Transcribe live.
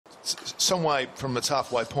some way from its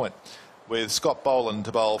halfway point, with Scott Boland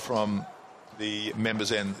to bowl from the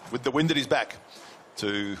members' end, with the wind at his back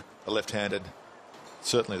to a left-handed.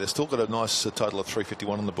 Certainly, they've still got a nice total of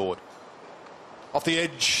 351 on the board. Off the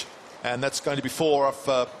edge, and that's going to be 4 off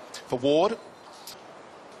for Ward.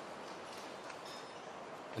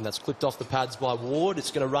 And that's clipped off the pads by Ward.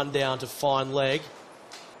 It's going to run down to fine leg.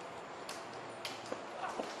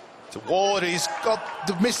 To Ward, he's got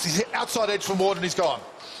the missed outside edge from Ward, and he's gone.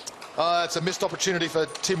 It's a missed opportunity for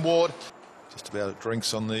Tim Ward. Just about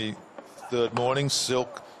drinks on the third morning.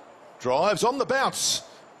 Silk drives on the bounce.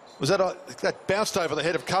 Was that bounced over the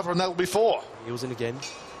head of cover, and that'll be 4. He was in again.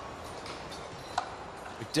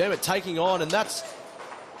 McDermott taking on, and that's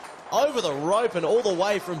over the rope and all the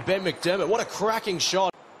way from Ben McDermott. What a cracking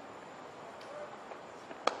shot.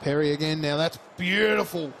 Perry again now. That's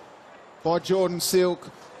beautiful by Jordan Silk.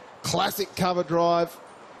 Classic cover drive.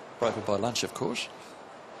 Broken by lunch, of course.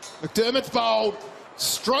 McDermott's bowled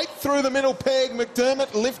straight through the middle peg.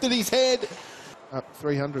 McDermott lifted his head. Up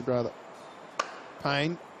 300 rather.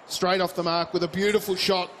 Payne straight off the mark with a beautiful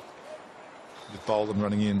shot. With Boland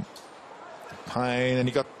running in. Payne, and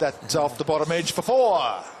he got that off the bottom edge for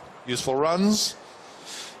 4. Useful runs.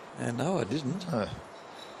 No, I didn't.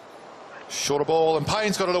 Shorter ball, and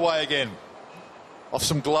Payne's got it away again. Off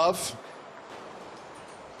some glove.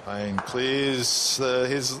 Payne clears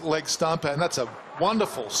his leg stump, and that's a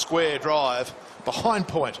wonderful square drive behind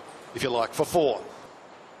point, if you like, for 4.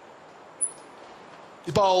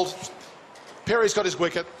 He bowled. Perry's got his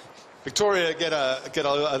wicket. Victoria get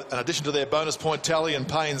an addition to their bonus point tally, and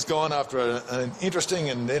Payne's gone after an interesting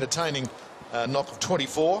and entertaining knock of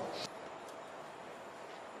 24.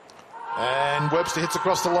 And Webster hits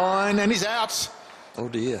across the line, and he's out. Oh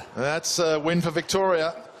dear. That's a win for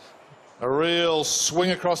Victoria. A real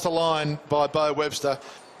swing across the line by Bo Webster.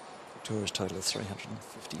 Victoria's total of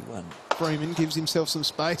 351. Freeman gives himself some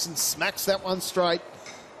space and smacks that one straight.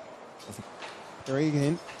 Three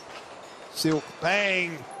again. Silk,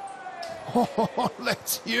 bang. Oh,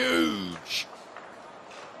 that's huge.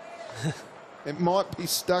 It might be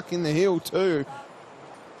stuck in the hill too.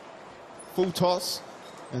 Full toss,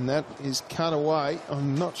 and that is cut away.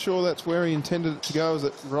 I'm not sure that's where he intended it to go as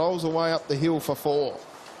it rolls away up the hill for 4.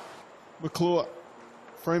 McClure.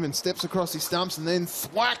 Freeman steps across his stumps and then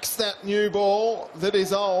thwacks that new ball that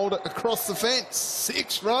is old across the fence.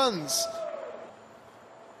 6 runs.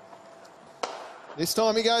 This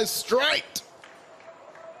time he goes straight.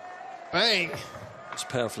 Bang. It's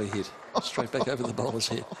powerfully hit. Straight back over the bowler's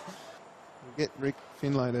head. We'll get Rick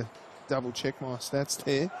Finlay to double check my stats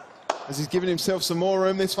there. As he's given himself some more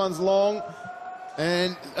room. This one's long.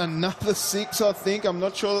 And another 6, I think. I'm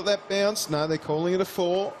not sure that bounced. No, they're calling it a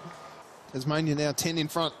 4. Tasmania now 10 in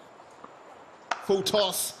front. Full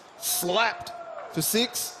toss. Slapped for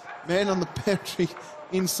 6. Man on the boundary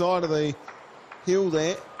inside of the hill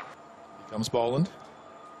there. Here comes Boland.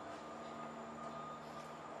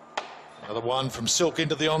 Another one from Silk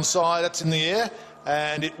into the onside. That's in the air.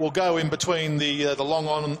 And it will go in between the long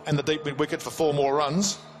on and the deep mid wicket for 4 more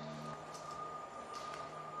runs.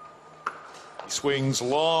 He swings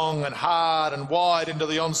long and hard and wide into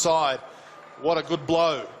the onside. What a good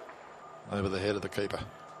blow over the head of the keeper.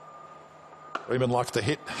 Freeman likes to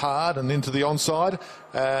hit hard and into the onside,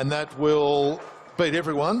 and that will beat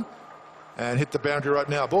everyone and hit the boundary right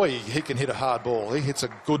now. Boy, he can hit a hard ball. He hits a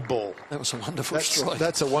good ball. That was a wonderful strike.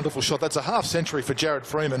 That's a wonderful shot. That's a half century for Jared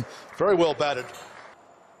Freeman. Very well batted.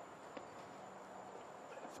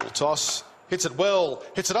 Full toss. Hits it well.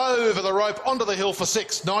 Hits it over the rope onto the hill for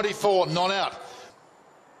 6. 94, not out.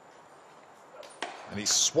 And he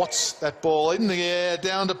swats that ball in the air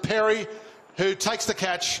down to Perry, who takes the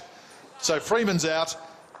catch. So Freeman's out,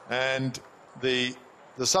 and the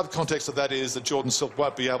subcontext of that is that Jordan Silk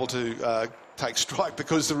won't be able to take strike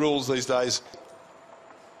because the rules these days.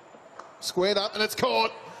 Squared up, and it's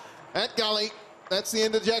caught at gully. That's the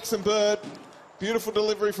end of Jackson Bird. Beautiful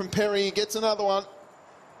delivery from Perry. He gets another one,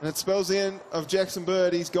 and it spells the end of Jackson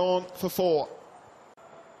Bird. He's gone for 4.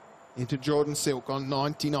 Into Jordan Silk on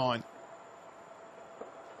 99.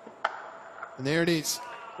 And there it is.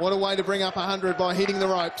 What a way to bring up 100 by hitting the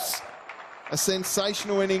ropes. A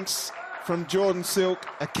sensational innings from Jordan Silk.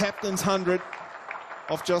 A captain's 100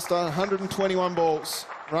 off just 121 balls.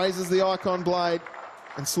 Raises the icon blade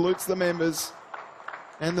and salutes the members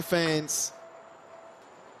and the fans.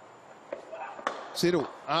 Siddle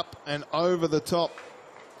up and over the top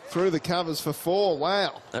through the covers for 4.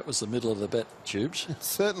 Wow. That was the middle of the bat, Tubes. It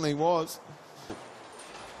certainly was.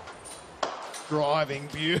 Driving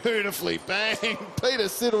beautifully, bang, Peter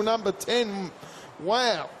Siddle, number 10,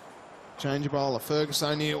 wow. Change of bowler, Fergus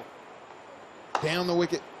O'Neill, down the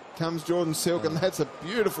wicket, comes Jordan Silk, and that's a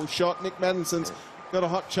beautiful shot. Nick Maddenson's got a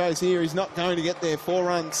hot chase here. He's not going to get there. 4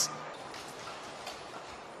 runs.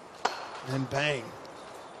 And bang.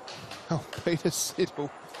 Oh, Peter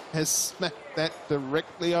Siddle has smacked that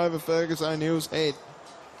directly over Fergus O'Neill's head.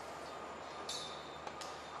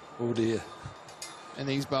 Oh dear. And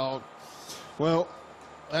he's bowled. Well,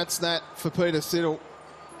 that's that for Peter Siddle.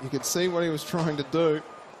 You could see what he was trying to do.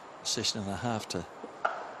 Session and a half to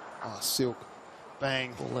Oh, Silk.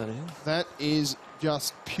 Bang. pull that in. That is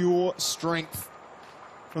just pure strength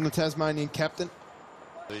from the Tasmanian captain.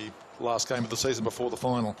 The last game of the season before the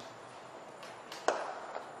final.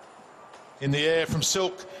 In the air from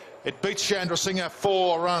Silk. It beats Chandra Singh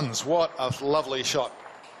 4 runs. What a lovely shot.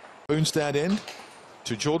 Boonstand end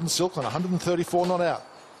to Jordan Silk on 134 not out.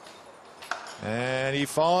 And he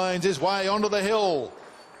finds his way onto the hill.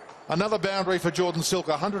 Another boundary for Jordan Silk,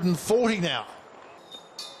 140 now.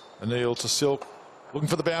 O'Neill to Silk, looking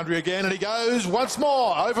for the boundary again, and he goes once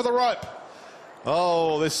more over the rope.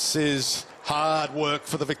 Oh, this is hard work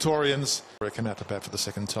for the Victorians. They come out to bat for the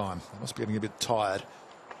second time. They must be getting a bit tired.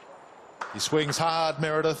 He swings hard,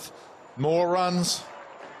 Meredith. More runs.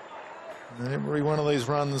 And every one of these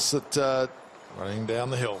runs that running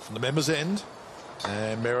down the hill from the members' end.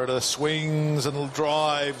 And Meredith swings and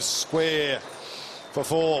drives square for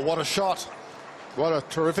 4. What a shot. What a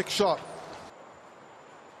terrific shot.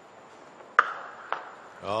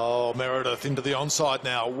 Oh, Meredith into the onside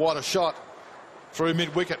now. What a shot through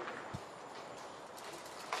mid-wicket.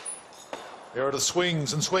 Meredith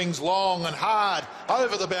swings and swings long and hard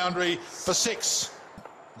over the boundary for 6.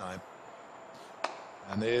 No.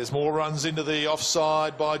 And there's more runs into the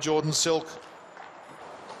offside by Jordan Silk.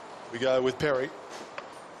 We go with Perry.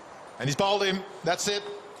 And he's bowled him. That's it.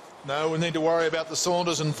 No, we need to worry about the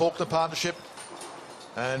Saunders and Faulkner partnership.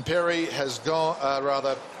 And Perry has gone,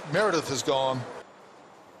 Meredith has gone.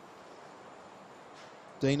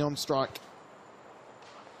 Dean on strike.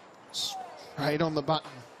 Straight on the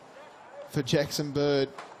button for Jackson Bird.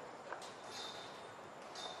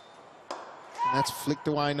 And that's flicked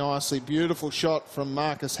away nicely. Beautiful shot from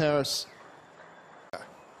Marcus Harris.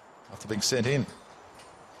 After being sent in.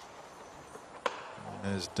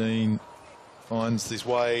 As Dean finds his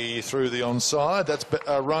way through the onside. That's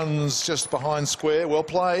runs just behind square. Well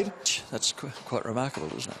played. That's quite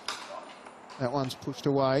remarkable, isn't it? That one's pushed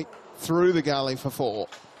away through the gully for 4.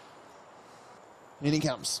 In he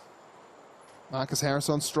comes. Marcus Harris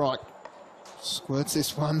on strike. Squirts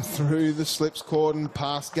this one through the slips cordon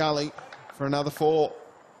past gully for another 4.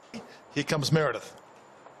 Here comes Meredith.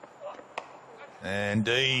 And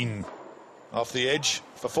Dean off the edge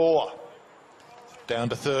for 4. Down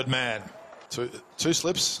to third man. Two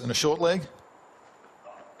slips and a short leg.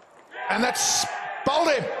 And that's bowled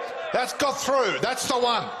him. That's got through. That's the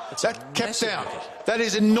one. That kept down. Wicket. That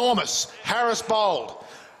is enormous. Harris bowled.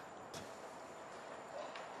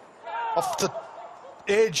 Off the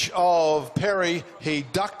edge of Perry. He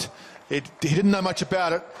ducked. He didn't know much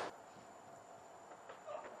about it.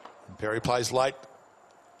 And Perry plays late.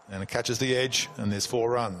 And it catches the edge. And there's 4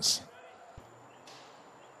 runs.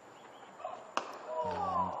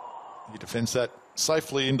 He defends that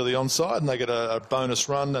safely into the onside, and they get a bonus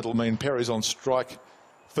run. That'll mean Perry's on strike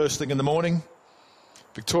first thing in the morning.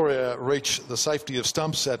 Victoria reach the safety of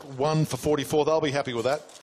stumps at 1 for 44. They'll be happy with that.